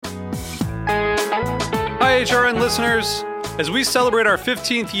HRN listeners. As we celebrate our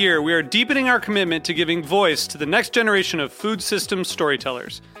 15th year, we are deepening our commitment to giving voice to the next generation of food systems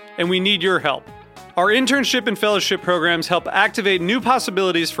storytellers, and we need your help. Our internship and fellowship programs help activate new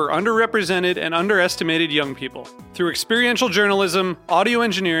possibilities for underrepresented and underestimated young people through experiential journalism, audio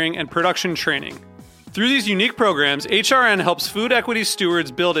engineering, and production training. Through these unique programs, HRN helps food equity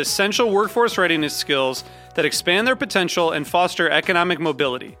stewards build essential workforce readiness skills that expand their potential and foster economic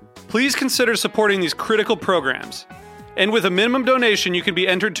mobility. Please consider supporting these critical programs. And with a minimum donation, you can be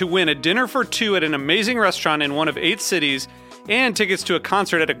entered to win a dinner for two at an amazing restaurant in one of 8 cities and tickets to a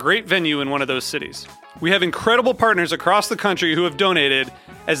concert at a great venue in one of those cities. We have incredible partners across the country who have donated,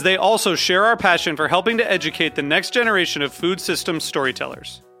 as they also share our passion for helping to educate the next generation of food systems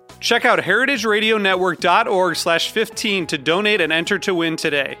storytellers. Check out heritageradionetwork.org/15 to donate and enter to win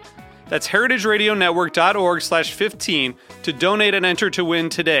today. That's heritageradionetwork.org/15 to donate and enter to win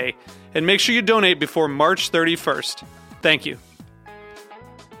today. And make sure you donate before March 31st. Thank you.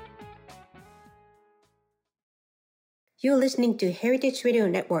 You're listening to Heritage Radio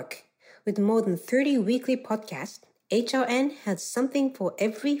Network. With more than 30 weekly podcasts, HRN has something for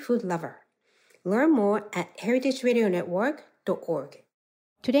every food lover. Learn more at heritageradionetwork.org.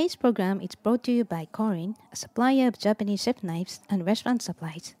 Today's program is brought to you by Korin, a supplier of Japanese chef knives and restaurant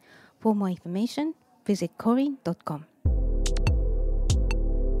supplies. For more information, visit korin.com.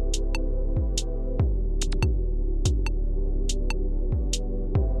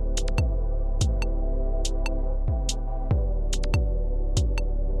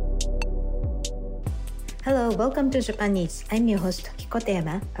 Hello, welcome to Japan Eats. I'm your host, Kiko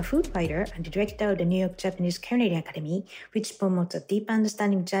Teyama, a food writer and director of the New York Japanese Culinary Academy, which promotes a deep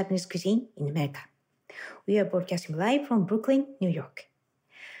understanding of Japanese cuisine in America. We are broadcasting live from Brooklyn, New York.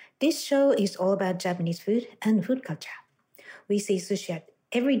 This show is all about Japanese food and food culture. We see sushi at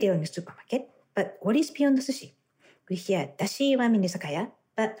every day in the supermarket, but what is beyond the sushi? We hear dashi ramen izakaya,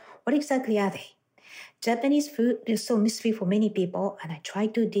 but what exactly are they? Japanese food is so mystery for many people, and I try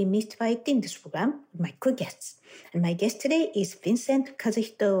to demystify it in this program with my cool guests. And my guest today is Vincent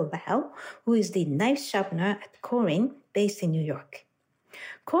Kazuhito, who is the knife sharpener at Korin, based in New York.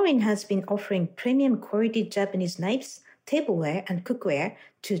 Korin has been offering premium quality Japanese knives, tableware, and cookware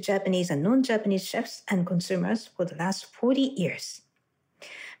to Japanese and non-Japanese chefs and consumers for the last 40 years.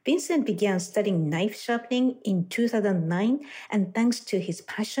 Vincent began studying knife sharpening in 2009, and thanks to his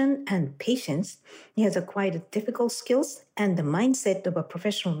passion and patience, he has acquired the difficult skills and the mindset of a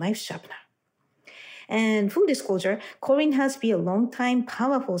professional knife sharpener. And full disclosure, Korin has been a long-time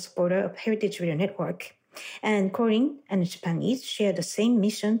powerful supporter of Heritage Radio Network. And Korin and Japan Eats share the same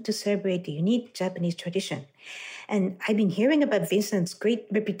mission to celebrate the unique Japanese tradition. And I've been hearing about Vincent's great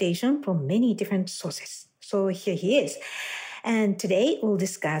reputation from many different sources. So here he is. And today we'll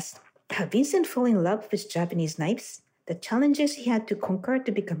discuss how Vincent fell in love with Japanese knives, the challenges he had to conquer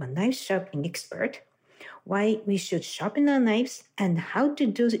to become a knife sharpening expert, why we should sharpen our knives, and how to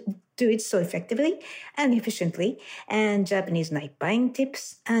do it so effectively and efficiently, and Japanese knife buying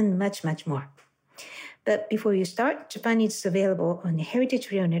tips, and much, much more. But before you start, Japan is available on the Heritage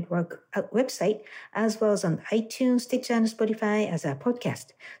Radio Network website, as well as on iTunes, Stitcher, and Spotify as a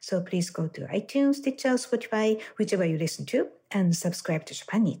podcast. So please go to iTunes, Stitcher, Spotify, whichever you listen to, and subscribe to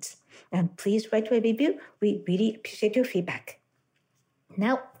Japan Eats. And please write a review. We really appreciate your feedback.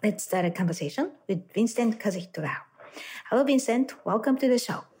 Now, let's start a conversation with Vincent Kazuhito. Hello, Vincent. Welcome to the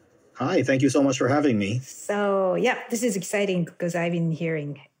show. Hi, thank you so much for having me. So, this is exciting because I've been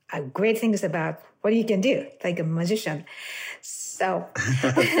hearing great things about what you can do, like a magician. So,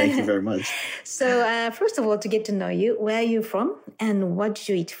 thank you very much. So, first of all, to get to know you, where are you from and what did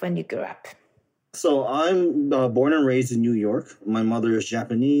you eat when you grew up? So, I'm born and raised in New York. My mother is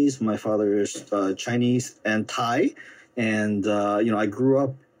Japanese, my father is Chinese and Thai. And, I grew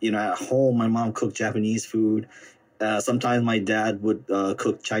up, at home. My mom cooked Japanese food. Sometimes my dad would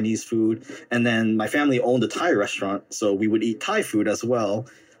cook Chinese food. And then my family owned a Thai restaurant, so we would eat Thai food as well.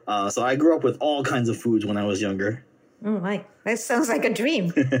 So I grew up with all kinds of foods when I was younger. Oh, my. That sounds like a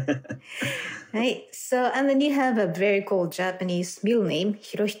dream. Right. So, and then you have a very cool Japanese middle name,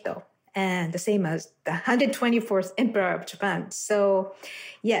 Hirohito, and the same as the 124th Emperor of Japan. So,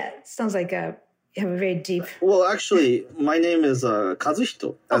 sounds like you have a very deep... Well, actually, my name is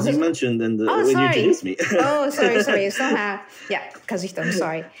Kazuhito, as you mentioned when you introduced me. Sorry. Somehow, Kazuhito, I'm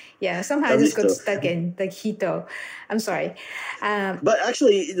sorry. Yeah, somehow I just got stuck in the Hito. I'm sorry. But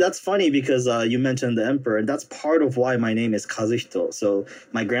actually, that's funny because you mentioned the emperor, and that's part of why my name is Kazuhito. So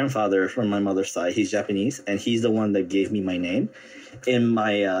my grandfather from my mother's side, he's Japanese, and he's the one that gave me my name. And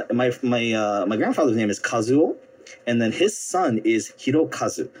my grandfather's name is Kazuo, and then his son is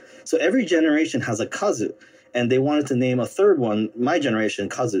Hirokazu. So every generation has a Kazu, and they wanted to name a third one, my generation,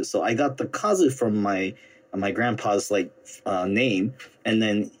 Kazu. So I got the Kazu from my grandpa's name, and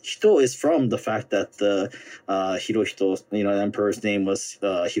then Hito is from the fact that the Hirohito, the emperor's name was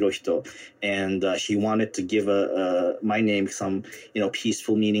Hirohito, and he wanted to give my name some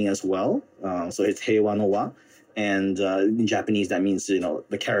peaceful meaning as well. So it's Heiwa no wa, and in Japanese that means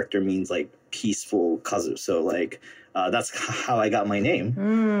the character means like peaceful Kazu. So that's how I got my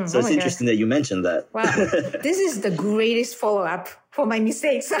name. So it's interesting that you mentioned that. Wow, this is the greatest follow-up for my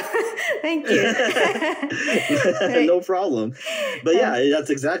mistakes. Thank you. No problem. But yeah, that's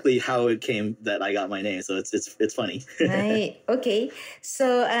exactly how it came that I got my name. So it's funny. Right. Okay.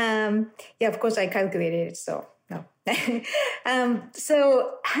 So of course I calculated it. So no.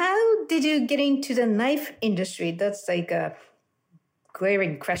 So how did you get into the knife industry? That's like a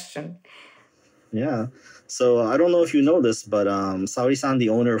glaring question. Yeah. So I don't know if you know this, but Saori-san, the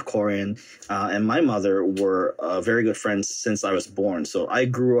owner of Korean, and my mother were very good friends since I was born. So I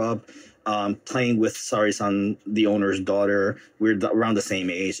grew up playing with Saori-san, the owner's daughter. We're around the same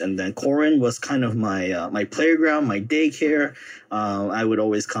age. And then Korean was kind of my playground, my daycare. I would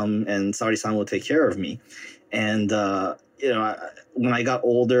always come and Saori-san would take care of me. And when I got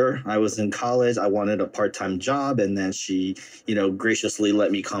older, I was in college, I wanted a part-time job, and then she, graciously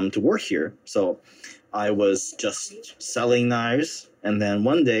let me come to work here. So I was just selling knives, and then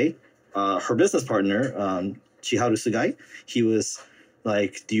one day, her business partner, Chiharu Sugai, he was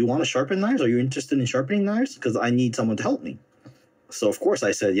like, "Do you want to sharpen knives? Are you interested in sharpening knives? Because I need someone to help me." So of course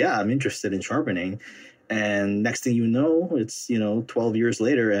I said, "Yeah, I'm interested in sharpening." And next thing you know, it's 12 years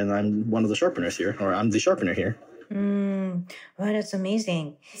later, and I'm one of the sharpeners here, or I'm the sharpener here. Wow, that's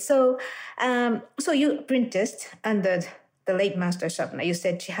amazing. So, so you apprenticed under the late master sharpener. You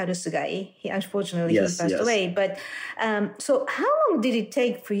said Chiharu Sugai. He unfortunately passed away. But so, how long did it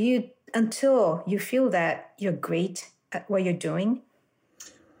take for you until you feel that you're great at what you're doing?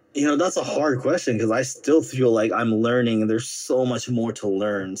 That's a hard question because I still feel like I'm learning, and there's so much more to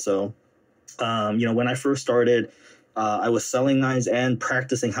learn. So, when I first started, I was selling knives and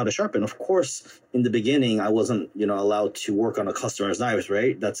practicing how to sharpen. Of course, in the beginning, I wasn't, allowed to work on a customer's knives,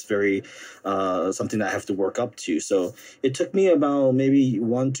 right? That's very something that I have to work up to. So it took me about maybe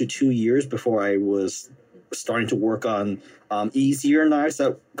 1 to 2 years before I was starting to work on easier knives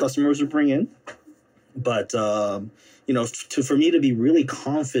that customers would bring in. But, for me to be really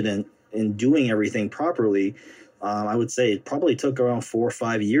confident in doing everything properly, I would say it probably took around 4 or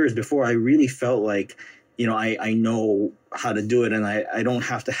 5 years before I really felt like, I know how to do it, and I don't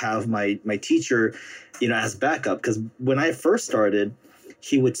have to have my teacher, as backup. Because when I first started,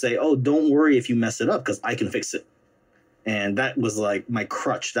 he would say, "Oh, don't worry if you mess it up, because I can fix it." And that was like my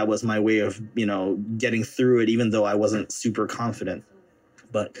crutch. That was my way of, getting through it, even though I wasn't super confident.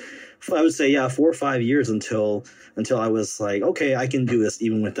 But I would say, 4 or 5 years until I was like, okay, I can do this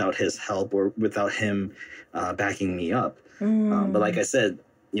even without his help or without him backing me up. But like I said,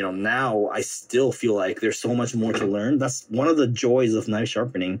 now I still feel like there's so much more to learn. That's one of the joys of knife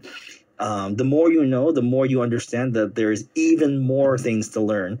sharpening. The more you know, the more you understand that there's even more things to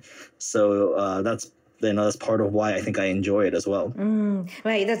learn. So that's part of why I think I enjoy it as well.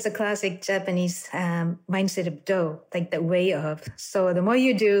 Right, that's a classic Japanese mindset of do, like the way of. So the more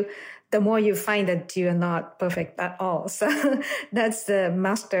you do, the more you find that you're not perfect at all. So that's the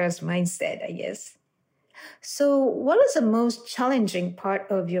master's mindset, I guess. So what was the most challenging part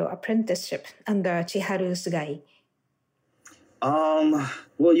of your apprenticeship under Chiharu Sugai? Well,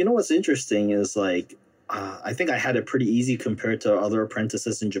 what's interesting is I think I had it pretty easy compared to other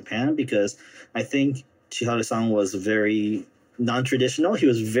apprentices in Japan, because I think Chiharu-san was very non-traditional. He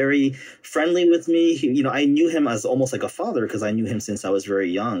was very friendly with me. I knew him as almost like a father because I knew him since I was very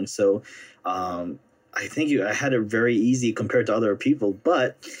young. So I think I had it very easy compared to other people.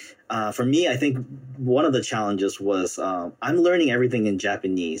 But for me, I think one of the challenges was I'm learning everything in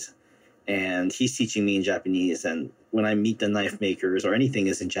Japanese, and he's teaching me in Japanese. And when I meet the knife makers or anything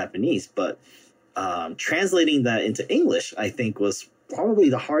is in Japanese, but translating that into English, I think, was probably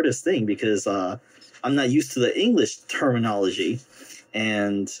the hardest thing, because I'm not used to the English terminology.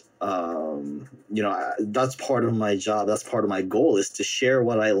 And, that's part of my job. That's part of my goal, is to share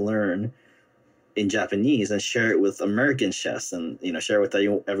what I learn in Japanese and share it with American chefs and, share it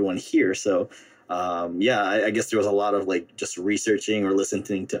with everyone here. So, I guess there was a lot of just researching or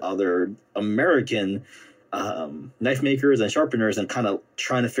listening to other American knife makers and sharpeners and kind of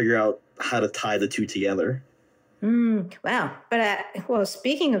trying to figure out how to tie the two together. Wow. But,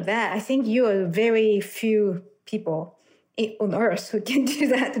 speaking of that, I think you are very few people on earth who can do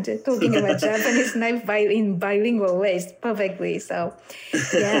that, talking about Japanese knife in bilingual ways perfectly. So,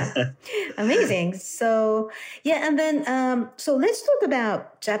 yeah, amazing. So, yeah, and then, so let's talk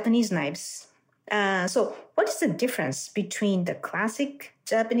about Japanese knives. So, what is the difference between the classic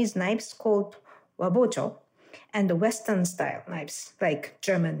Japanese knives called wabocho and the Western style knives, like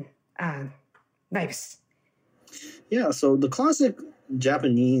German knives? Yeah, so the classic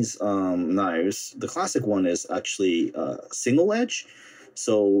Japanese knives, the classic one is actually single edge.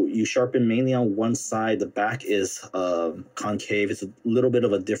 So you sharpen mainly on one side. The back is concave. It's a little bit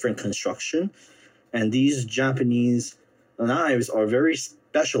of a different construction. And these Japanese knives are very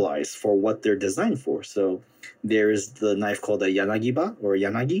specialized for what they're designed for. So there's the knife called a yanagiba or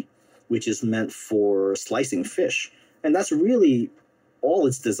yanagi, which is meant for slicing fish. And that's really all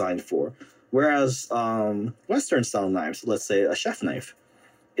it's designed for. Whereas Western style knives, let's say a chef knife,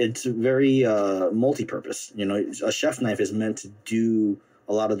 it's very multi-purpose. You know, a chef knife is meant to do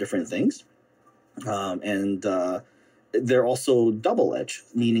a lot of different things. And they're also double-edged,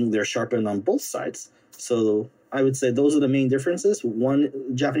 meaning they're sharpened on both sides. So I would say those are the main differences. One,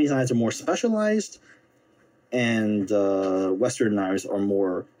 Japanese knives are more specialized, and Western knives are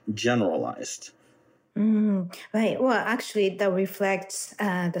more generalized. Right. Well, actually, that reflects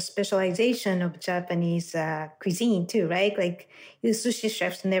the specialization of Japanese cuisine too, right? Like, the sushi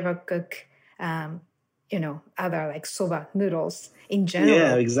chefs never cook, other like soba noodles in general.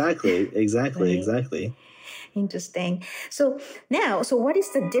 Yeah, exactly. Right. Interesting. So what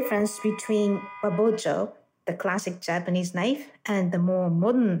is the difference between wabocho, the classic Japanese knife, and the more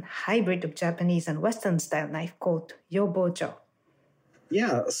modern hybrid of Japanese and Western style knife called yobocho?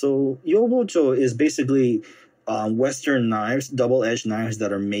 Yeah, so yobocho is basically Western knives, double-edged knives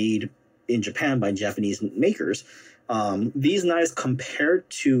that are made in Japan by Japanese makers. These knives, compared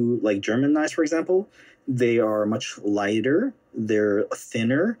to like German knives, for example, they are much lighter, they're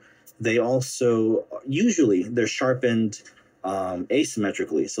thinner. They also, usually, they're sharpened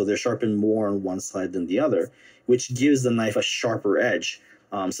asymmetrically. So they're sharpened more on one side than the other, which gives the knife a sharper edge.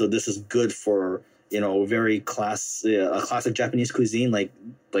 So this is good for very classic Japanese cuisine, like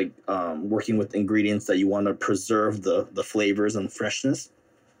working with ingredients that you want to preserve the flavors and freshness.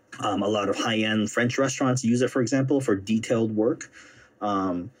 A lot of high-end French restaurants use it, for example, for detailed work.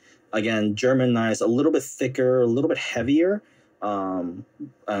 Again, German knives, a little bit thicker, a little bit heavier, and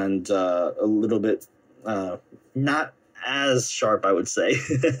a little bit not as sharp, I would say.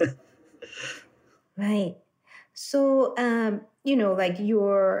 Right. So, like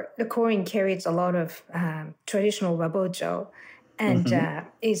the Korean carries a lot of traditional wabocho and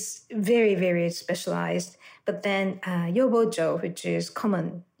is very, very specialized. But then yobocho, which is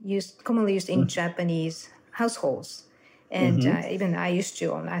commonly used in Japanese households. And even I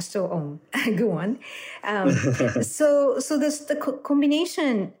still own a good one. So this the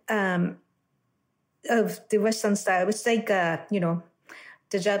combination of the Western style, it's like the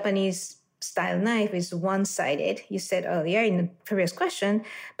Japanese style knife is one-sided, you said earlier in the previous question,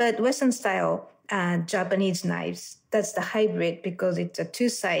 but Western style Japanese knives, that's the hybrid because it's a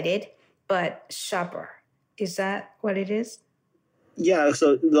two-sided but sharper. Is that what it is? Yeah,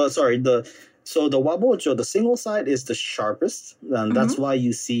 so the wabocho, the single side is the sharpest. That's why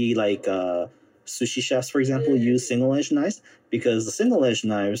you see like sushi chefs, for example, use single edge knives, because the single edge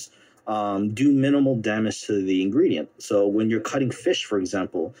knives do minimal damage to the ingredient. So when you're cutting fish, for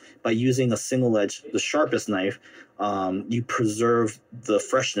example, by using a single edge, the sharpest knife, you preserve the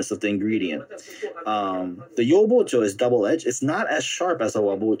freshness of the ingredient. The yobocho is double edged. It's not as sharp as a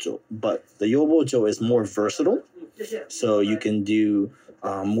wabocho, but the yobocho is more versatile. So you can do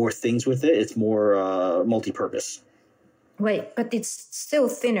more things with it. It's more multi-purpose. Right, but it's still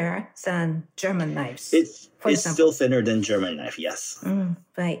thinner than German knives. It's still thinner than German knife, yes.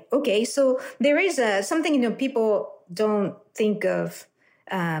 Right. Okay, so there is something, people don't think of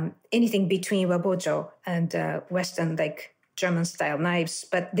anything between wabocho and Western, like German-style knives,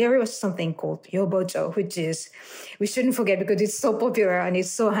 but there was something called yobocho, which is, we shouldn't forget because it's so popular and it's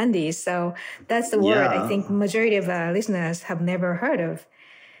so handy. So that's the word I think majority of our listeners have never heard of.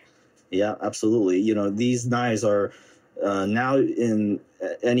 Yeah, absolutely. These knives are now in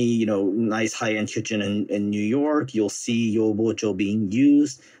any nice high-end kitchen in New York, you'll see yobocho being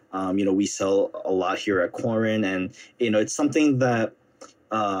used. We sell a lot here at Korin, and it's something that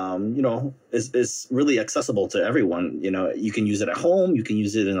is really accessible to everyone. You can use it at home, you can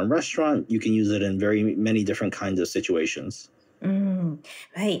use it in a restaurant, you can use it in very many different kinds of situations.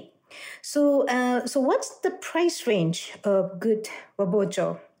 Right. So what's the price range of good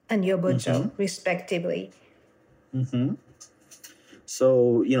wabocho and yobocho, respectively?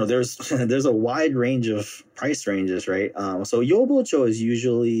 So, there's there's a wide range of price ranges, right? So yobocho is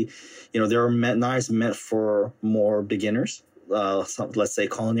usually, there are knives meant for more beginners. Let's say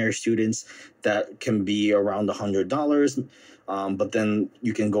culinary students, that can be around $100. But then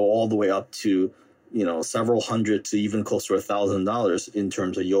you can go all the way up to, several hundred to even close to $1,000 in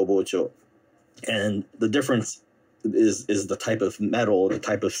terms of yobocho. And the difference is the type of metal, the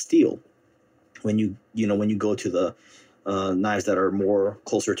type of steel. When you go to the knives that are more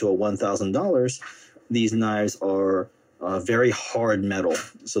closer to $1,000, these knives are very hard metal,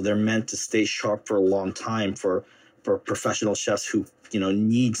 so they're meant to stay sharp for a long time for professional chefs who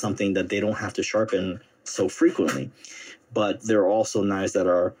need something that they don't have to sharpen so frequently. But there are also knives that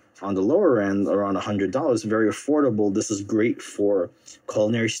are on the lower end, around $100, very affordable. This is great for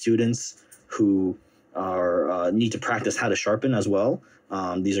culinary students who are need to practice how to sharpen as well.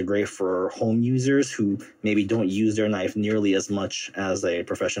 These are great for home users who maybe don't use their knife nearly as much as a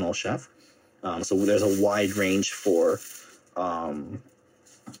professional chef. So there's a wide range for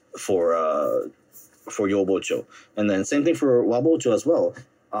yobocho, and then same thing for wabocho as well.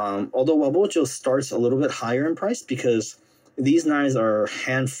 Although wabocho starts a little bit higher in price because these knives are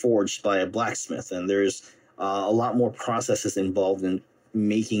hand forged by a blacksmith, and there's a lot more processes involved in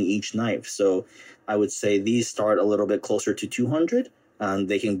making each knife. So I would say these start a little bit closer to 200.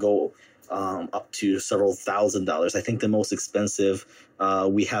 They can go up to several $1,000s. I think the most expensive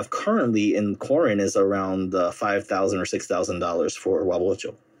we have currently in Korin is around $5,000 or $6,000 for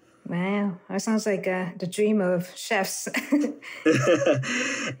wabocho. Wow, that sounds like the dream of chefs.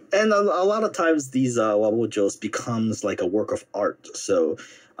 And a lot of times these wabochos becomes like a work of art. So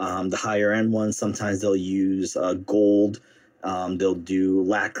the higher end ones, sometimes they'll use gold. They'll do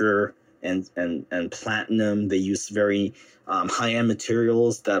lacquer and platinum. They use very high-end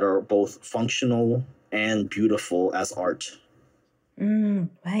materials that are both functional and beautiful as art.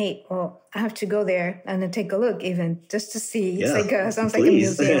 Right. Well, I have to go there and then take a look, even just to see. It's sounds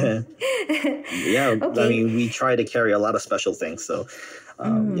please. Like a museum. Yeah, Okay. I mean, we try to carry a lot of special things, so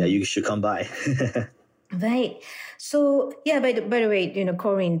you should come by. Right. So yeah, by the way,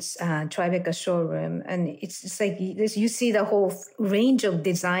 Corin's Tribeca showroom, and it's like you see the whole range of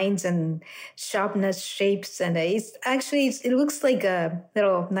designs and sharpness, shapes, and it looks like a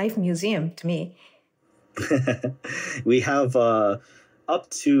little knife museum to me. We have up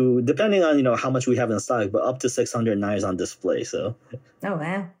to, depending on how much we have in stock, but up to 600 knives on display. So Oh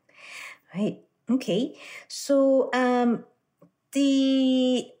wow. Right. Okay. So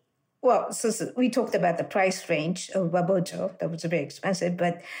so we talked about the price range of wabocho. That was very expensive,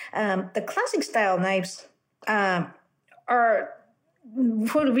 but the classic style knives are,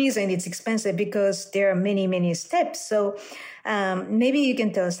 for the reason it's expensive, because there are many steps. So maybe you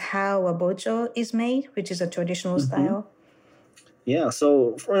can tell us how wabocho is made, which is a traditional style. Yeah,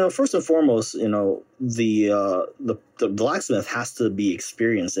 so first and foremost, the blacksmith has to be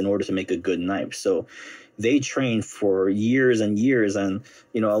experienced in order to make a good knife. So they train for years and years, and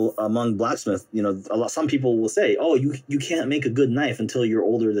among blacksmiths, some people will say, "Oh, you can't make a good knife until you're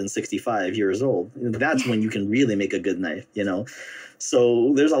older than 65 years old. That's when you can really make a good knife."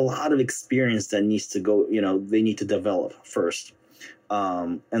 So there's a lot of experience that needs to go. They need to develop first,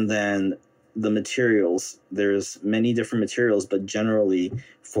 and then the materials. There's many different materials, but generally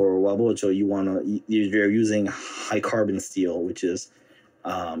for wabocho, you're using high carbon steel, which is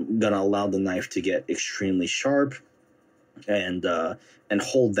gonna allow the knife to get extremely sharp and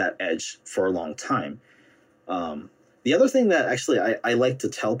hold that edge for a long time. The other thing that actually I like to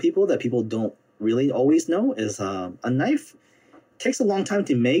tell people that people don't really always know is a knife takes a long time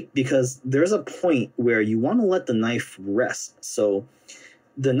to make, because there's a point where you want to let the knife rest. So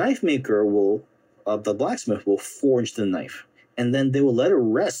the knife maker the blacksmith will forge the knife, and then they will let it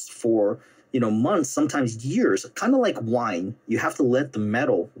rest for months, sometimes years, kind of like wine. You have to let the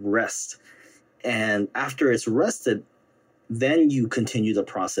metal rest, and after it's rested, then you continue the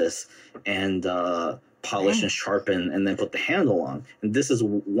process and polish and sharpen, and then put the handle on. And this is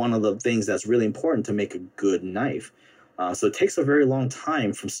one of the things that's really important to make a good knife. So it takes a very long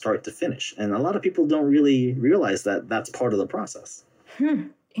time from start to finish, and a lot of people don't really realize that that's part of the process.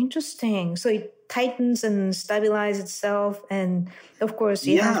 Interesting. So it tightens and stabilizes itself, and of course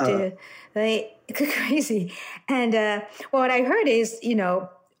you have to, like, crazy. And what I heard is,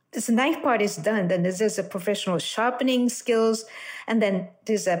 this knife part is done, then there's a professional sharpening skills, and then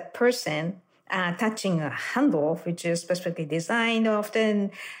there's a person touching a handle, which is specifically designed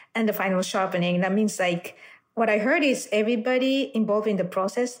often, and the final sharpening. That means, like, what I heard is everybody involved in the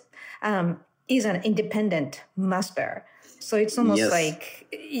process is an independent master. So it's almost like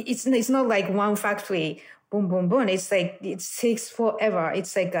it's not like one factory boom, boom, boom. It's like it takes forever.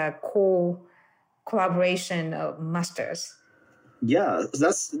 It's like a collaboration of masters. Yeah,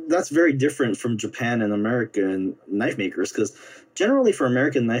 that's very different from Japan and American knife makers, because generally for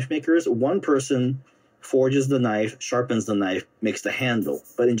American knife makers, one person forges the knife, sharpens the knife, makes the handle.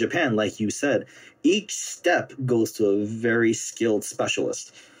 But in Japan, like you said, each step goes to a very skilled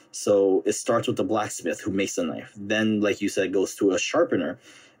specialist. So it starts with the blacksmith who makes the knife. Then, like you said, it goes to a sharpener.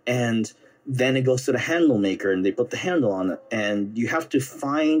 And then it goes to the handle maker and they put the handle on it. And you have to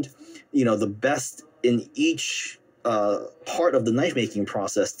find, the best in each part of the knife making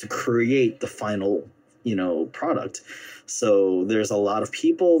process to create the final, product. So there's a lot of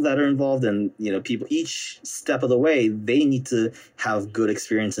people that are involved, and people each step of the way, they need to have good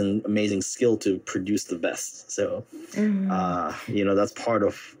experience and amazing skill to produce the best. So that's part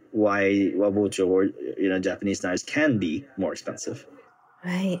of why wabocho or Japanese knives can be more expensive.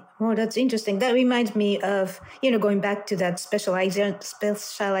 Right. Well, that's interesting. That reminds me of, going back to that specialization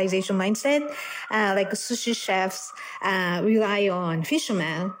mindset. Like sushi chefs rely on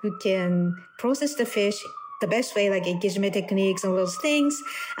fishermen who can process the fish the best way, like engagement techniques and those things.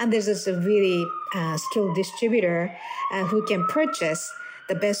 And there's this really skilled distributor who can purchase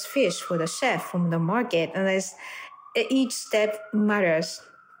the best fish for the chef from the market. And each step matters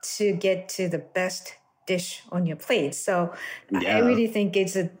to get to the best dish on your plate. So I really think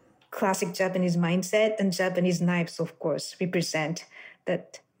it's a classic Japanese mindset, and Japanese knives, of course, represent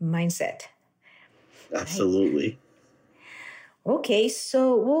that mindset. Absolutely. Right. Okay,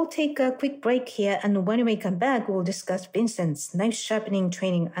 so we'll take a quick break here, and when we come back, we'll discuss Vincent's knife sharpening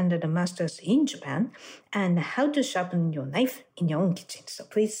training under the masters in Japan and how to sharpen your knife in your own kitchen. So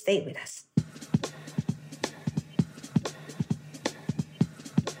please stay with us.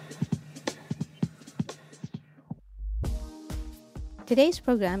 Today's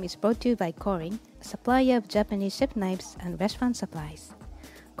program is brought to you by Korin, a supplier of Japanese chef knives and restaurant supplies.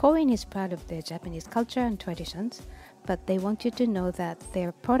 Korin is proud of their Japanese culture and traditions, but they want you to know that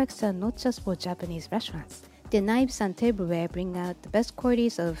their products are not just for Japanese restaurants. Their knives and tableware bring out the best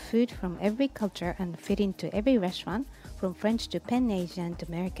qualities of food from every culture and fit into every restaurant, from French to Pan-Asian to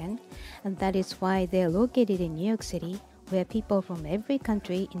American, and that is why they are located in New York City, where people from every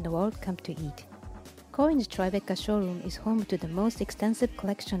country in the world come to eat. Korin's Tribeca showroom is home to the most extensive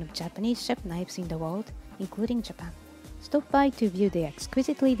collection of Japanese chef knives in the world, including Japan. Stop by to view their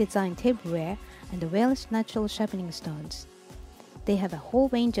exquisitely designed tableware and the Welsh natural sharpening stones. They have a whole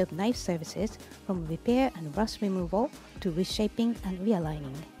range of knife services, from repair and rust removal to reshaping and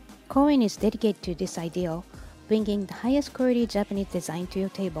realigning. Korin is dedicated to this ideal, bringing the highest quality Japanese design to your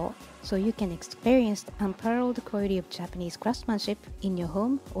table, so you can experience the unparalleled quality of Japanese craftsmanship in your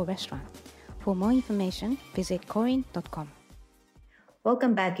home or restaurant. For more information, visit korin.com.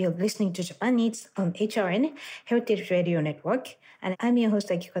 Welcome back. You're listening to Japan Eats on HRN, Heritage Radio Network. And I'm your host,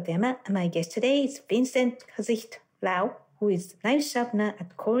 Akiko Tema. And my guest today is Vincent Kazuhito Lau, who is knife sharpener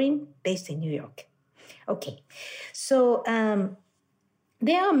at Korin, based in New York. Okay, so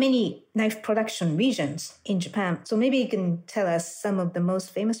there are many knife production regions in Japan. So maybe you can tell us some of the most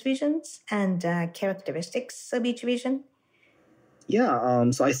famous regions and characteristics of each region. Yeah,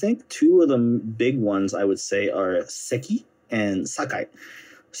 so I think two of the big ones I would say are Seki and Sakai.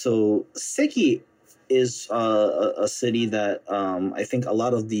 So Seki is a city that I think a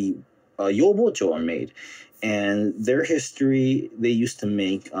lot of the yobocho are made. And their history, they used to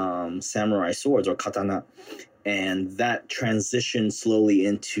make samurai swords or katana. And that transitioned slowly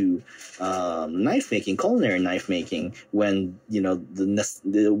into knife making, culinary knife making, when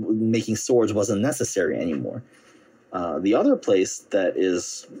the making swords wasn't necessary anymore. The other place that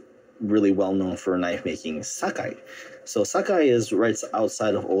is really well known for knife making is Sakai. So Sakai is right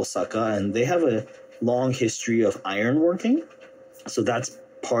outside of Osaka, and they have a long history of ironworking. So that's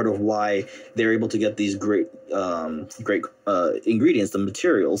part of why they're able to get these great ingredients, the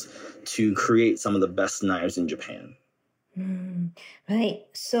materials, to create some of the best knives in Japan. Right.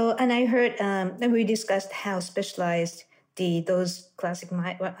 So, and I heard that we discussed how specialized those classic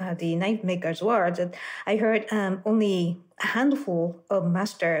the knife makers were. That I heard only a handful of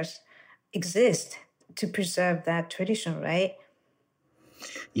masters exist to preserve that tradition, right?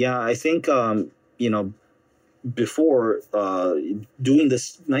 Yeah, I think before doing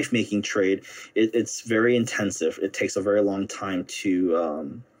this knife making trade, it's very intensive. It takes a very long time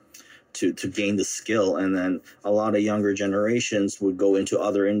to gain the skill, and then a lot of younger generations would go into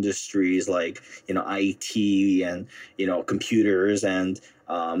other industries like IT and computers, and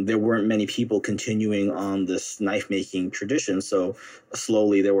there weren't many people continuing on this knife making tradition. So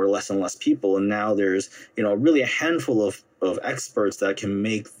slowly there were less and less people, and now there's really a handful of of experts that can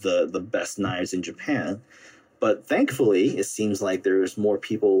make the best knives in Japan. But thankfully, it seems like there's more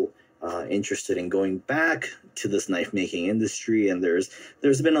people interested in going back to this knife making industry, and there's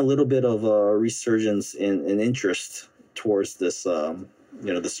been a little bit of a resurgence in interest towards this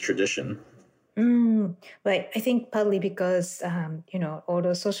this tradition. Right. I think partly because all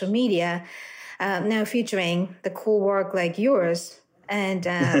the social media now featuring the cool work like yours. And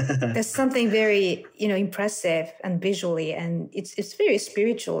there's something very, impressive and visually, and it's very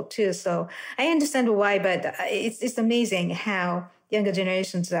spiritual too. So I understand why, but it's amazing how younger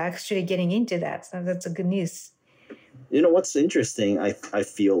generations are actually getting into that. So that's a good news. What's interesting, I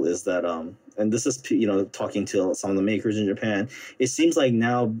feel, is that, and this is, talking to some of the makers in Japan, it seems like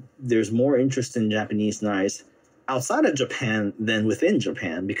now there's more interest in Japanese knives outside of Japan than within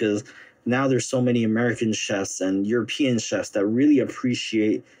Japan, because now there's so many American chefs and European chefs that really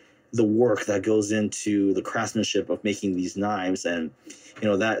appreciate the work that goes into the craftsmanship of making these knives. And,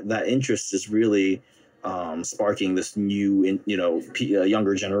 that interest is really sparking this new,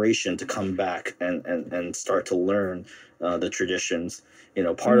 younger generation to come back and start to learn the traditions.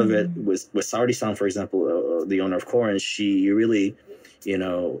 Part of it was with Saori-san, for example, the owner of Korin. She really,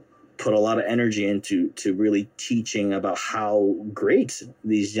 put a lot of energy into really teaching about how great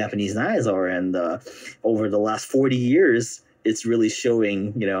these Japanese knives are. And over the last 40 years, it's really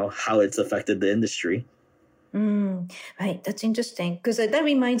showing, how it's affected the industry. Right. That's interesting, because that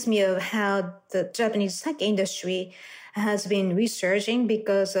reminds me of how the Japanese sake industry has been resurging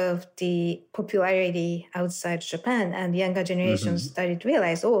because of the popularity outside Japan, and younger generations started to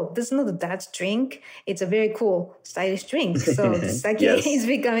realize, oh, this is not a dad's drink. It's a very cool, stylish drink. So the sake is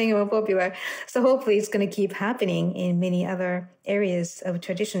becoming more popular. So hopefully it's going to keep happening in many other areas of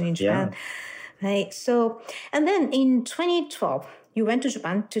tradition in Japan. Yeah. Right. So, and then in 2012, you went to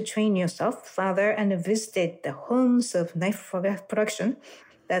Japan to train yourself further and visited the homes of knife production.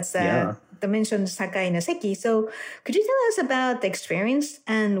 That's the mentioned Sakai and Seki. So could you tell us about the experience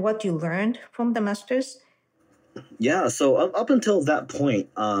and what you learned from the masters? Yeah, so up until that point,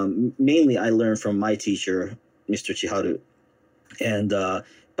 mainly I learned from my teacher, Mr. Chiharu. And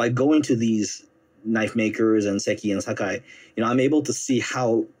by going to these knife makers and Seki and Sakai, I'm able to see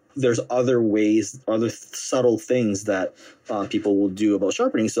how there's other ways, other subtle things that people will do about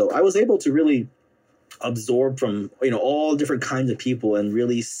sharpening. So I was able to really absorb from all different kinds of people and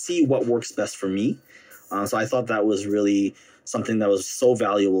really see what works best for me. So I thought that was really something that was so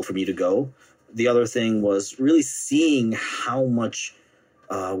valuable for me to go. The other thing was really seeing how much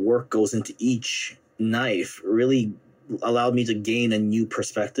work goes into each knife really allowed me to gain a new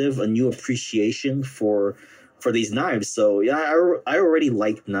perspective, a new appreciation for these knives. So yeah, I already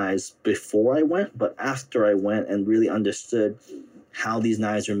liked knives before I went, but after I went and really understood how these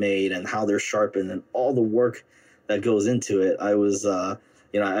knives are made and how they're sharpened and all the work that goes into it, I was,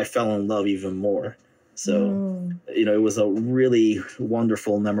 I fell in love even more. So, it was a really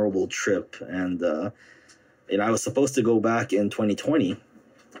wonderful, memorable trip. And, I was supposed to go back in 2020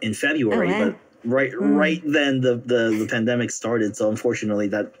 in February, but right then the pandemic started. So unfortunately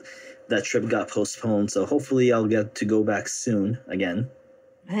that trip got postponed. So hopefully I'll get to go back soon again.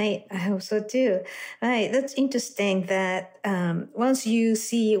 Right. I hope so too. Right. That's interesting that once you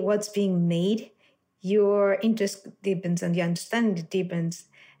see what's being made, your interest deepens and your understanding deepens,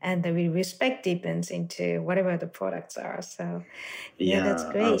 and the respect deepens into whatever the products are. So yeah, that's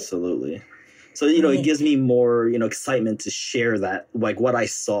great. Absolutely. So, it gives me more, excitement to share that, like what I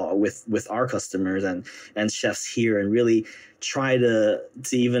saw with our customers and chefs here, and really try to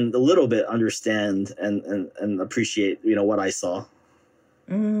even a little bit understand and appreciate, what I saw.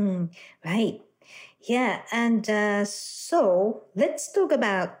 Right. Yeah. And so let's talk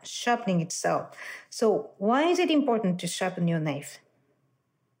about sharpening itself. So why is it important to sharpen your knife?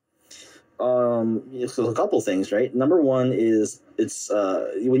 So a couple things, right? Number one is it's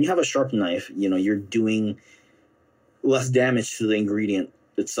when you have a sharp knife, you're doing less damage to the ingredient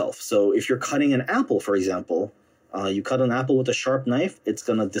itself. So if you're cutting an apple, for example, you cut an apple with a sharp knife, it's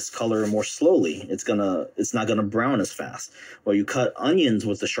gonna discolor more slowly. It's not gonna brown as fast. Or you cut onions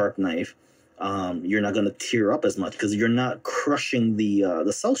with a sharp knife, you're not gonna tear up as much because you're not crushing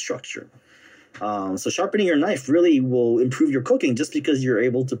the cell structure. So sharpening your knife really will improve your cooking just because you're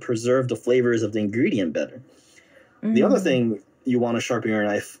able to preserve the flavors of the ingredient better. The other thing you want to sharpen your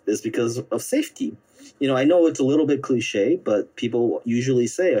knife is because of safety. I know it's a little bit cliche, but people usually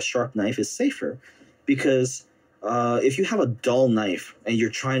say a sharp knife is safer because if you have a dull knife and you're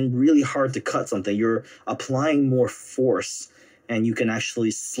trying really hard to cut something, you're applying more force and you can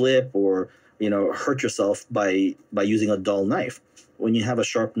actually slip or hurt yourself by using a dull knife. When you have a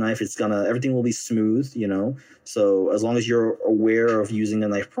sharp knife, everything will be smooth, So as long as you're aware of using a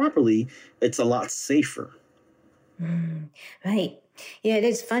knife properly, it's a lot safer. Right. Yeah, it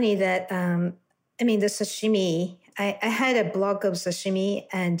is funny that, the sashimi, I had a block of sashimi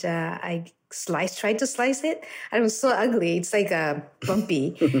and I tried to slice it. And it was so ugly. It's like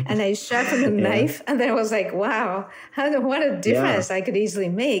bumpy. And I sharpened the knife and then I was like, wow, what a difference I could easily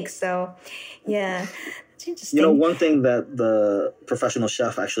make. So, yeah. It's interesting. One thing that the professional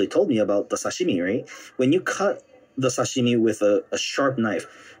chef actually told me about the sashimi, right? When you cut the sashimi with a sharp knife,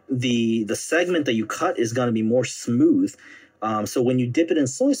 the segment that you cut is going to be more smooth. So when you dip it in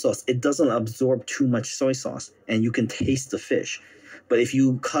soy sauce, it doesn't absorb too much soy sauce and you can taste the fish. But if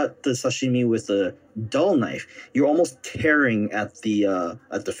you cut the sashimi with a dull knife, you're almost tearing at the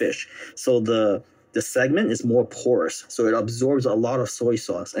fish. So the segment is more porous, so it absorbs a lot of soy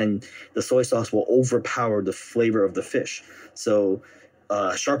sauce, and the soy sauce will overpower the flavor of the fish. So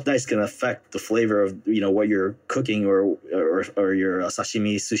sharp knives can affect the flavor of what you're cooking or your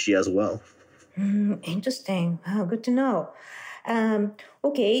sashimi sushi as well. Interesting. Wow, good to know.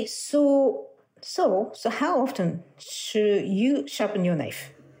 Okay, so how often should you sharpen your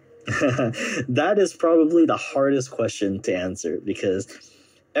knife? That is probably the hardest question to answer because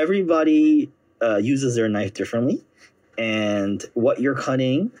everybody uses their knife differently, and what you're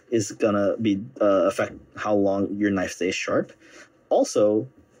cutting is gonna be affect how long your knife stays sharp. Also,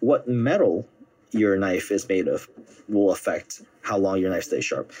 what metal your knife is made of will affect how long your knife stays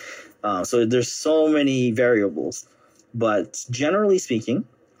sharp. So there's so many variables, but generally speaking,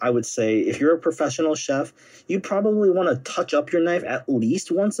 I would say if you're a professional chef, you probably want to touch up your knife at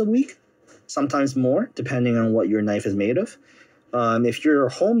least once a week, sometimes more, depending on what your knife is made of. If you're a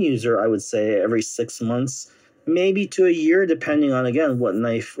home user, I would say every 6 months, maybe to a year, depending on, again, what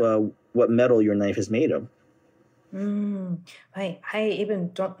metal your knife is made of. I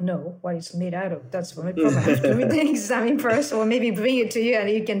even don't know what it's made out of. That's my problem. I have to examine first, or maybe bring it to you and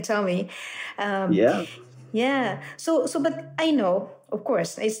you can tell me. Yeah. So, but I know, of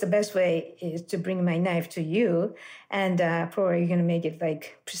course, it's the best way is to bring my knife to you, and probably you're gonna make it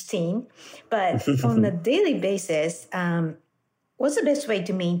like pristine. But on a daily basis, what's the best way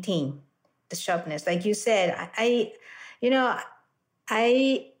to maintain the sharpness? Like you said, I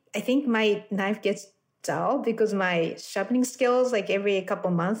think my knife gets dull because my sharpening skills, like every couple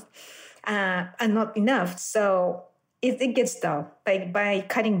months, are not enough. So it gets dull. Like by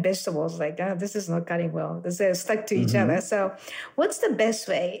cutting vegetables, like this is not cutting well. This is stuck to each other. So, what's the best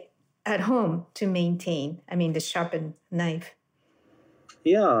way at home to maintain? The sharpened knife.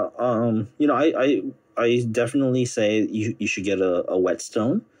 Yeah, I definitely say you should get a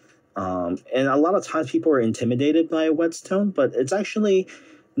whetstone. And a lot of times people are intimidated by a whetstone, but it's actually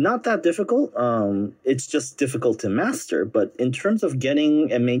not that difficult. It's just difficult to master. But in terms of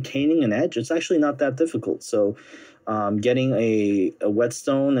getting and maintaining an edge, it's actually not that difficult. So getting a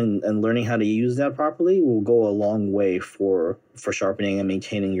whetstone and learning how to use that properly will go a long way for sharpening and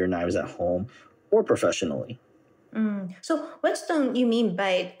maintaining your knives at home or professionally. So whetstone, you mean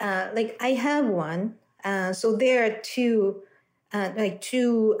by like I have one. So there are two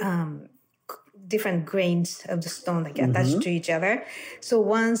different grains of the stone like attached to each other. So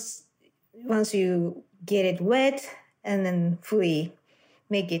once you get it wet and then fully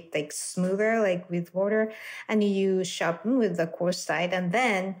make it like smoother, like with water, and you sharpen with the coarse side and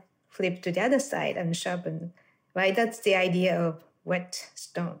then flip to the other side and sharpen, right? That's the idea of wet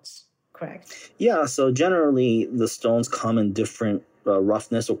stones, correct? Yeah, so generally the stones come in different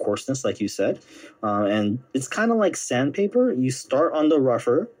roughness or coarseness, like you said. And it's kind of like sandpaper. You start on the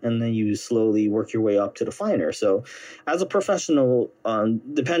rougher and then you slowly work your way up to the finer. So as a professional,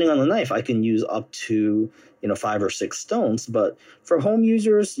 depending on the knife, I can use up to 5 or 6 stones. But for home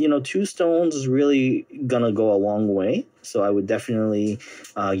users, 2 stones is really going to go a long way. So I would definitely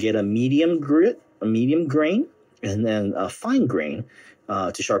get a medium grain, and then a fine grain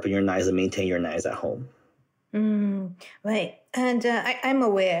to sharpen your knives and maintain your knives at home. Right. And I'm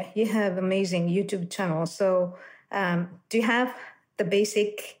aware you have amazing YouTube channel. So do you have the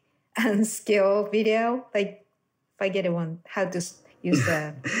basic skill video? Like if I get one, how to use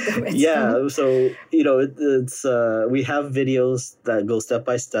the yeah, so it's we have videos that go step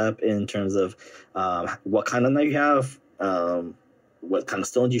by step in terms of what kind of knife you have, what kind of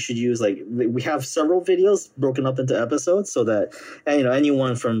stones you should use. Like we have several videos broken up into episodes so that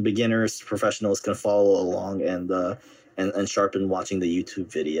anyone from beginners to professionals can follow along and sharpen watching the YouTube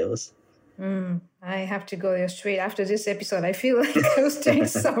videos. I have to go there straight after this episode. I feel like I was doing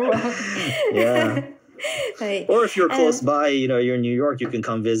so wrong. Yeah. Right. Or if you're close And by, you're in New York, you can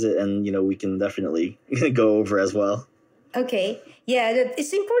come visit, and we can definitely go over as well. okay, yeah,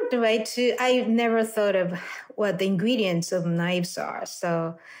 it's important, right? I never thought of what the ingredients of knives are.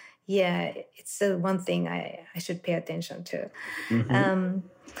 So, yeah, it's one thing I should pay attention to. Hmm. Um,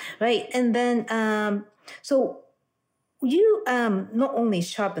 right, and then so you not only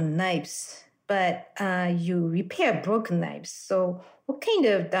sharpen knives, but you repair broken knives. So, what kind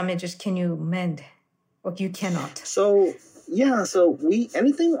of damages can you mend, or you cannot? So yeah, so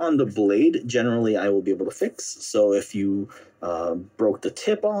anything on the blade generally I will be able to fix. So if you broke the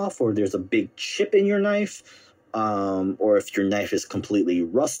tip off, or there's a big chip in your knife, or if your knife is completely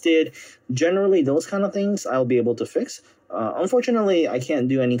rusted, generally those kind of things I'll be able to fix. Unfortunately, I can't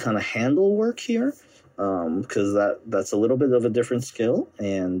do any kind of handle work here, because that's a little bit of a different skill,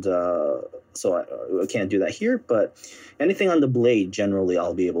 and so I can't do that here. But anything on the blade, generally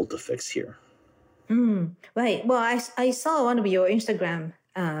I'll be able to fix here. Right. Well, I saw one of your Instagram,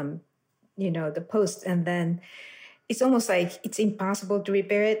 the post, and then it's almost like it's impossible to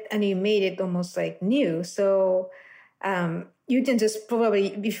repair it, and you made it almost like new. So you can just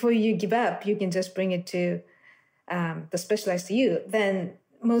probably, before you give up, you can just bring it to the specialized to you. Then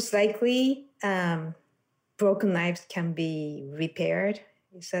most likely, broken knives can be repaired.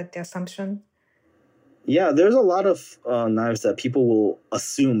 Is that the assumption? Yeah, there's a lot of knives that people will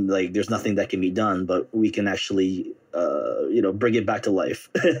assume like there's nothing that can be done, but we can actually, bring it back to life.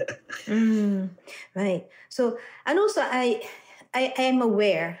 Right. So, and also I am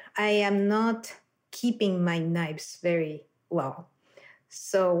aware I am not keeping my knives very well.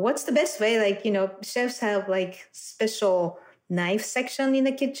 So, what's the best way? Like, chefs have like special knife section in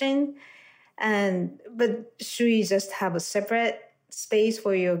the kitchen, but should you just have a separate space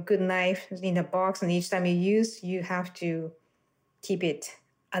for your good knife in a box, and each time you use, you have to keep it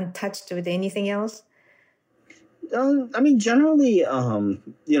untouched with anything else? I mean, generally,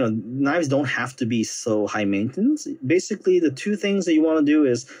 knives don't have to be so high maintenance. Basically, the two things that you want to do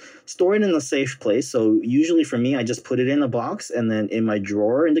is store it in a safe place. So usually for me, I just put it in a box and then in my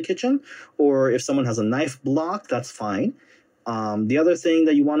drawer in the kitchen. Or if someone has a knife block, that's fine. The other thing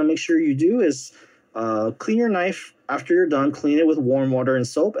that you want to make sure you do is clean your knife after you're done. Clean it with warm water and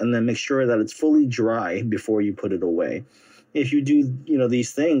soap, and then make sure that it's fully dry before you put it away. If you do,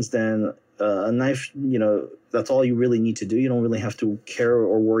 these things, then a knife, that's all you really need to do. You don't really have to care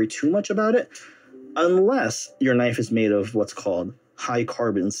or worry too much about it, unless your knife is made of what's called high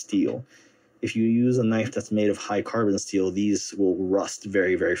carbon steel. If you use a knife that's made of high carbon steel, these will rust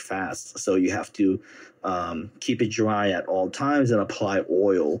very, very fast. So you have to keep it dry at all times and apply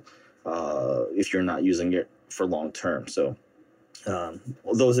oil if you're not using it for long term. So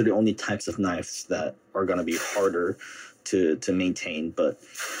those are the only types of knives that are going to be harder to maintain. But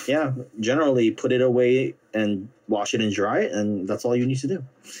yeah, generally put it away and wash it and dry it, and that's all you need to do.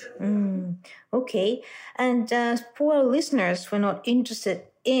 Okay. And for our listeners who are not interested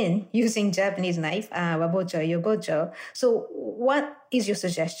in using Japanese knife, wabocho, yobocho, so what is your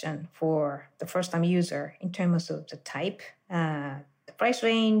suggestion for the first-time user in terms of the type, the price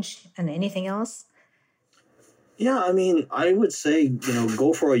range, and anything else? Yeah, I mean, I would say,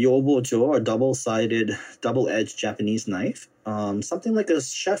 go for a yobocho, or double-sided, double-edged Japanese knife. Something like a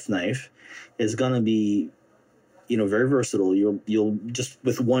chef knife is going to be, very versatile. You'll just,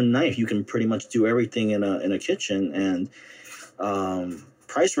 with one knife, you can pretty much do everything in a kitchen. And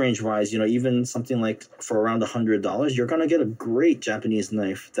price range wise, even something like for around $100, you're going to get a great Japanese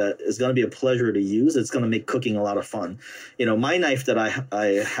knife that is going to be a pleasure to use. It's going to make cooking a lot of fun. My knife that I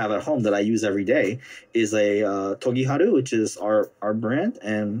have at home that I use every day is a Togiharu, which is our brand.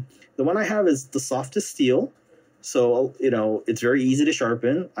 And the one I have is the softest steel. So, it's very easy to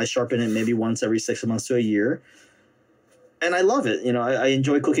sharpen. I sharpen it maybe once every 6 months to a year. And I love it. I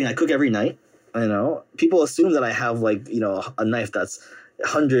enjoy cooking. I cook every night. People assume that I have a knife that's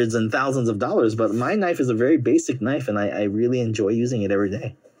hundreds and thousands of dollars, but my knife is a very basic knife, and I really enjoy using it every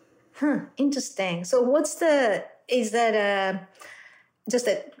day. Interesting. So is that just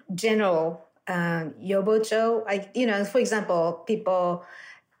a general yobocho? For example, people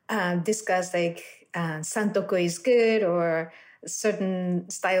discuss like santoku is good, or certain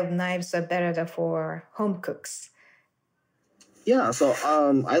style of knives are better for home cooks. Yeah, so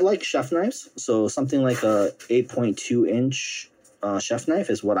I like chef knives. So something like a 8.2 inch chef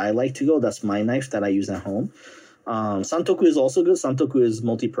knife is what I like to go. That's my knife that I use at home. Santoku is also good. Santoku is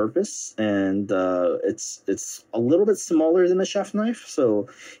multi-purpose, and it's a little bit smaller than a chef knife. So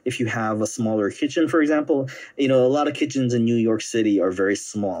if you have a smaller kitchen, for example, a lot of kitchens in New York City are very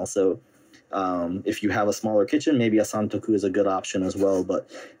small. So If you have a smaller kitchen, maybe a santoku is a good option as well. But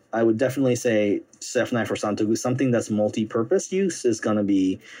I would definitely say chef knife or santoku, something that's multi-purpose use is going to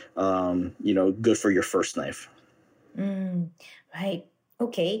be, good for your first knife. Right.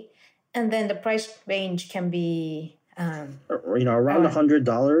 Okay. And then the price range can be around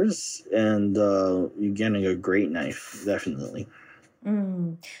 $100, and you're getting a great knife, definitely.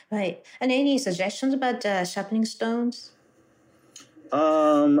 Right. And any suggestions about sharpening stones?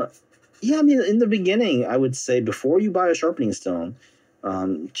 Yeah, I mean, in the beginning, I would say before you buy a sharpening stone,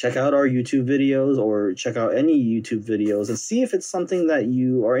 check out our YouTube videos or check out any YouTube videos and see if it's something that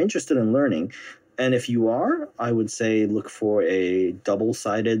you are interested in learning. And if you are, I would say look for a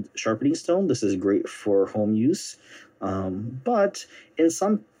double-sided sharpening stone. This is great for home use. But in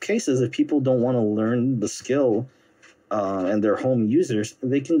some cases, if people don't want to learn the skill and they're home users,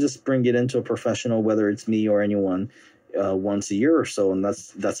 they can just bring it into a professional, whether it's me or anyone, once a year or so, and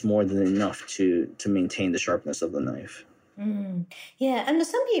that's more than enough to maintain the sharpness of the knife. Yeah, and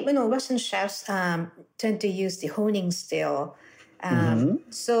some people, Western chefs tend to use the honing steel.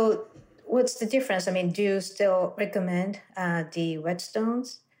 So what's the difference? I mean, do you still recommend the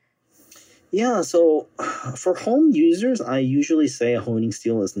whetstones? Yeah, so for home users, I usually say a honing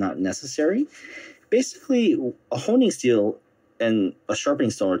steel is not necessary. Basically, a honing steel and a sharpening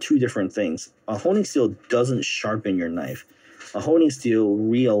stone are two different things. A honing steel doesn't sharpen your knife. A honing steel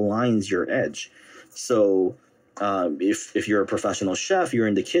realigns your edge. So if you're a professional chef, you're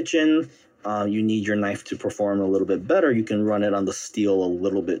in the kitchen, you need your knife to perform a little bit better, you can run it on the steel a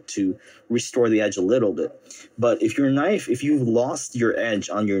little bit to restore the edge a little bit. But if you've lost your edge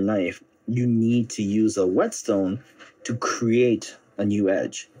on your knife, you need to use a whetstone to create a new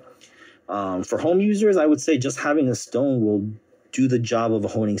edge. For home users, I would say just having a stone will do the job of a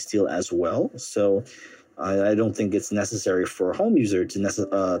honing steel as well. So I don't think it's necessary for a home user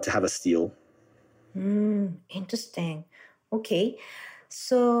to have a steel. Interesting. Okay.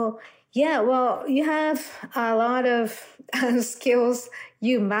 So, yeah, well, you have a lot of skills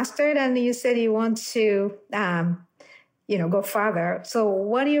you mastered, and you said you want to, go farther. So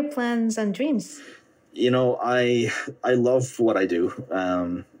what are your plans and dreams? I love what I do.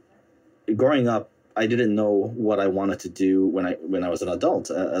 Growing up, I didn't know what I wanted to do when I was an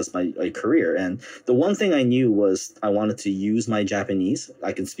adult as my career. And the one thing I knew was I wanted to use my Japanese.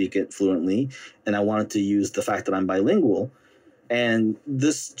 I can speak it fluently. And I wanted to use the fact that I'm bilingual. And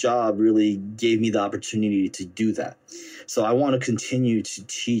this job really gave me the opportunity to do that. So I want to continue to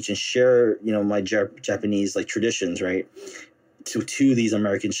teach and share, my Japanese traditions, right, to these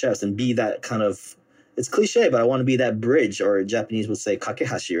American chefs and be that kind of, it's cliche, but I want to be that bridge, or Japanese would say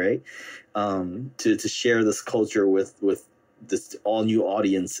kakehashi, right? To share this culture with this all new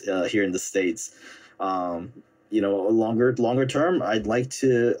audience here in the States. Longer term, I'd like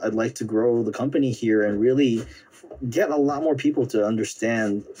to grow the company here and really get a lot more people to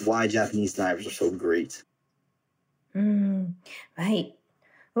understand why Japanese knives are so great. Right.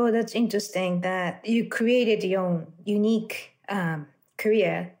 Well, that's interesting that you created your own unique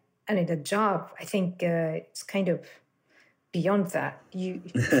career and the job. I think it's kind of beyond that.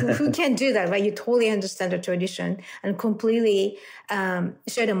 Who can do that, right? You totally understand the tradition and completely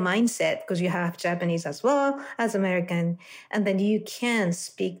share the mindset because you have Japanese as well as American. And then you can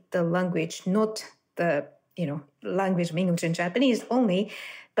speak the language, not the, language of English and Japanese only,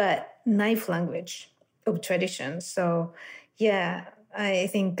 but knife language of tradition. So, yeah, I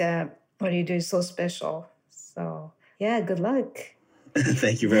think what you do is so special. So, yeah, good luck.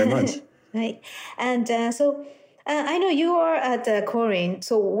 Thank you very much. Right. And so I know you are at Korean.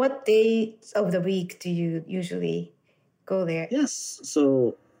 So what days of the week do you usually go there? Yes.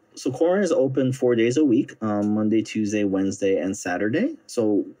 So Korean is open 4 days a week, Monday, Tuesday, Wednesday, and Saturday.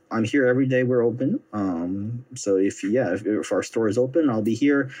 So I'm here every day we're open. So if our store is open, I'll be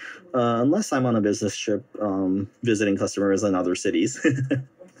here unless I'm on a business trip visiting customers in other cities.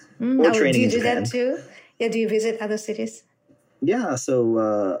 Or training in Japan. Do you do that too? Yeah, do you visit other cities? Yeah,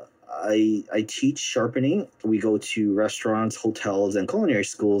 so I teach sharpening. We go to restaurants, hotels, and culinary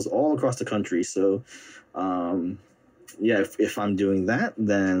schools all across the country. So, if I'm doing that,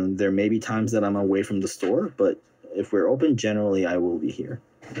 then there may be times that I'm away from the store. But if we're open, generally I will be here.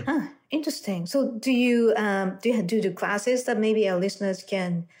 Interesting. So do you do the classes that maybe our listeners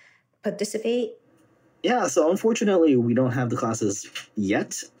can participate? Yeah, so unfortunately, we don't have the classes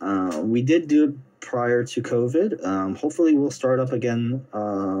yet. We did do it prior to COVID. Hopefully, we'll start up again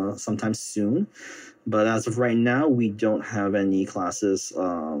sometime soon. But as of right now, we don't have any classes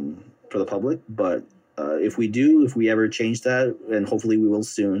for the public. But if we ever change that, and hopefully we will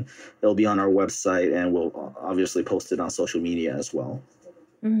soon, it'll be on our website, and we'll obviously post it on social media as well.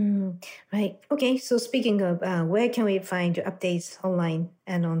 Right. Okay. So speaking of, where can we find your updates online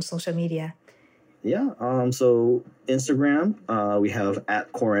and on social media? Yeah. So Instagram, we have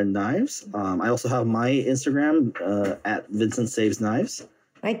at Corin Knives. I also have my Instagram at Vincent Saves Knives.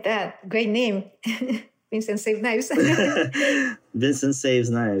 Like that. Great name. Vincent Saves Knives. Vincent Saves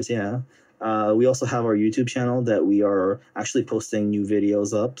Knives. Yeah. We also have our YouTube channel that we are actually posting new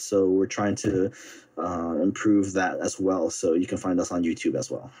videos up. So we're trying to improve that as well. So you can find us on YouTube as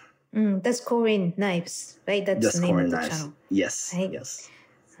well. That's Corin Knives, right? That's the name Corin of the Knives. channel. Yes. Right. Yes.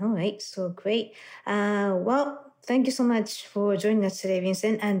 All right. So great. Well, thank you so much for joining us today,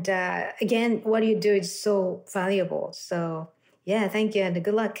 Vincent. And again, what you do is so valuable. So yeah, thank you and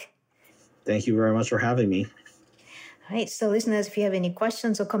good luck. Thank you very much for having me. All right, so listeners, if you have any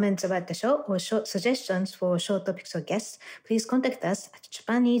questions or comments about the show or short suggestions for short topics or guests, please contact us at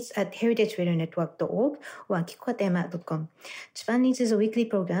japaneats@heritageradionetwork.org or akikotema.com. Japaneats is a weekly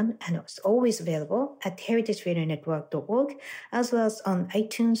program and it's always available at heritageradionetwork.org as well as on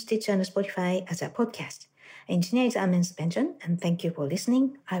iTunes, Stitcher, and Spotify as a podcast. Engineer is Amen Spencer, and thank you for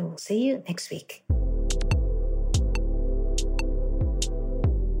listening. I will see you next week.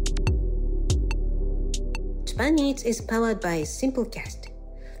 Japan Eats is powered by Simplecast.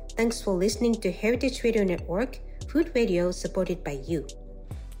 Thanks for listening to Heritage Radio Network, food radio supported by you.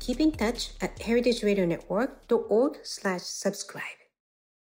 Keep in touch at heritageradionetwork.org/subscribe.